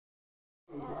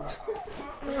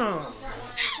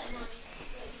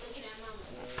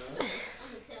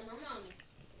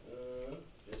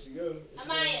There she goes.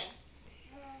 Amaya.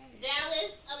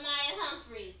 Dallas, Amaya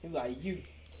Humphreys. He's like you.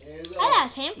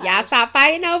 Y'all stop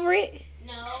fighting over it.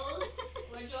 Nose.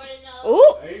 Where Jordan knows.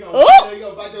 Ooh. Hey, you Ooh.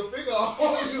 gonna bite your finger off.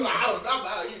 You like, I don't know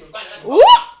about you. Bite like Ooh.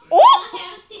 Don't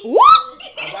have teeth. Ooh. I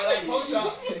bite like a pork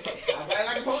chop. I bite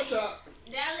like a pork chop.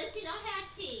 Dallas, he don't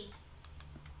have teeth.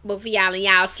 Both of y'all and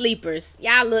y'all sleepers.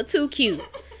 Y'all look too cute.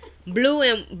 Blue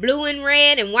and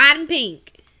red and white and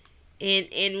pink.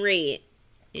 And red.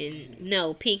 And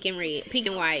no, pink and red. Pink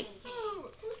and white.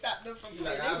 Who stopped them from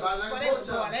Like, playing? I bite like a They pork were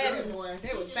chop. going at it, boy.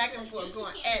 They were back and forth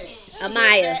going at it. She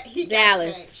Amaya, hit back, he got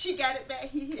Dallas. it back. She got it back,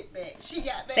 he hit back. She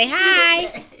got back, Say she hi.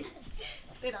 hit back.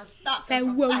 They done stopped Say them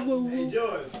from whoa, fighting. whoa, Hey, whoa.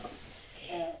 Jordan.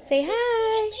 Say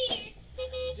hi.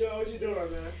 Joe, what you doing,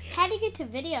 man? How do you get to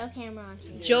video camera on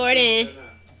here? Jordan.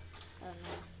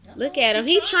 Look at him.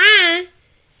 He trying.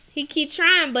 He keep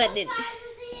trying, but What size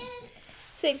is he in?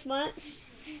 6 months.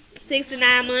 6 to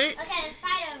 9 months. Okay, let's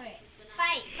fight over it.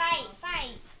 Fight.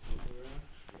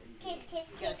 Kiss.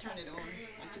 You gotta turn it on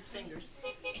with his fingers.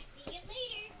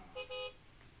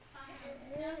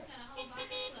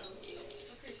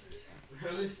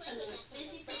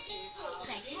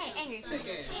 Okay, hey, angry.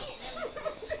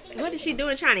 What is she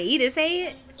doing? Trying to eat his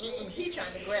head? He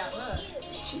trying to grab her.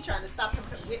 She trying to stop him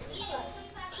from getting her.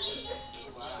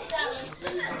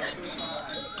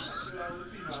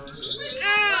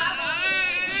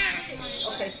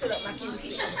 Okay, sit up like you was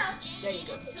sitting. There you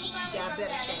go. You got a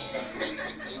better chance.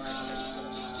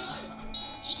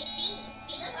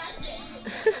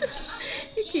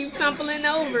 He keep tumbling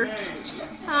over.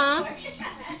 Huh?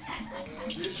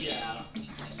 This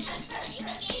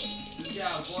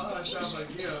gal bought herself a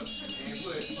gift and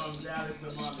put from Dallas to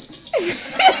mommy.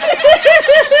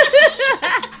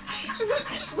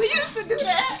 We used to do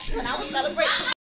that.